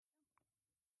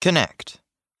Connect.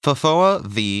 Fofoa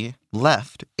v.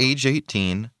 Left, age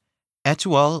 18.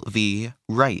 Etual v.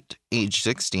 Right, age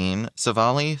 16,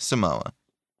 Savali, Samoa.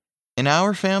 In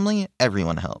our family,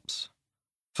 everyone helps.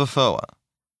 Fofoa.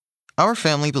 Our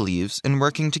family believes in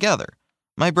working together.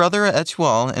 My brother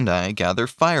Etual and I gather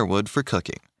firewood for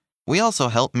cooking. We also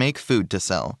help make food to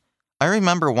sell. I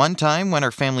remember one time when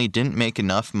our family didn't make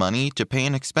enough money to pay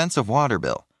an expensive water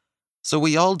bill, so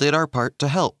we all did our part to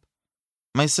help.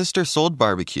 My sister sold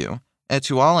barbecue.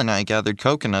 Etual and I gathered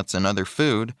coconuts and other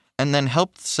food, and then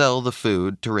helped sell the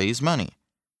food to raise money.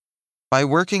 By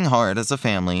working hard as a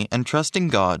family and trusting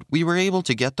God, we were able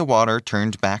to get the water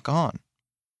turned back on.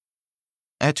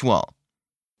 Etual.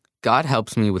 God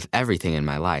helps me with everything in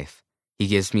my life. He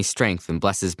gives me strength and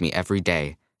blesses me every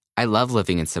day. I love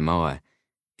living in Samoa.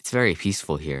 It's very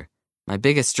peaceful here. My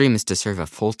biggest dream is to serve a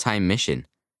full-time mission.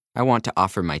 I want to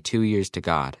offer my 2 years to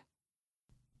God.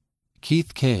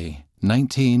 Keith K.,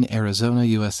 19, Arizona,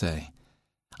 USA.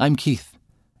 I'm Keith,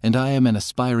 and I am an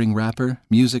aspiring rapper,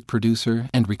 music producer,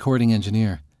 and recording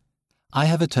engineer. I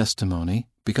have a testimony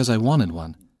because I wanted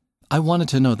one. I wanted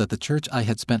to know that the church I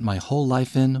had spent my whole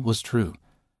life in was true.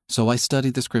 So I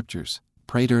studied the scriptures,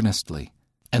 prayed earnestly,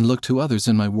 and looked to others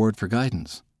in my ward for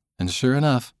guidance. And sure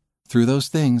enough, through those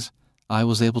things, I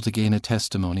was able to gain a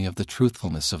testimony of the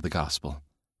truthfulness of the gospel.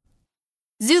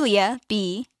 Zulia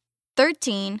B.,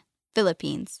 13,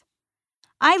 Philippines.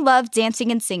 I love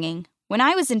dancing and singing. When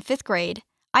I was in 5th grade,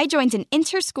 I joined an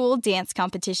inter-school dance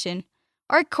competition.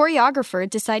 Our choreographer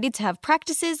decided to have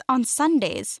practices on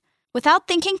Sundays. Without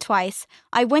thinking twice,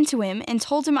 I went to him and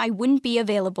told him I wouldn't be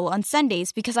available on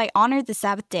Sundays because I honored the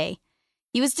Sabbath day.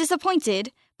 He was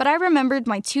disappointed, but I remembered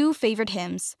my 2 favorite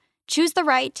hymns, Choose the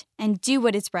Right and Do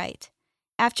What Is Right.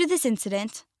 After this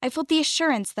incident, I felt the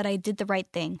assurance that I did the right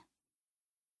thing.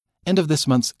 End of this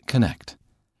month's Connect.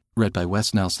 Read by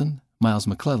Wes Nelson, Miles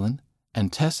McClellan,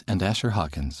 and Tess and Asher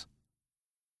Hawkins.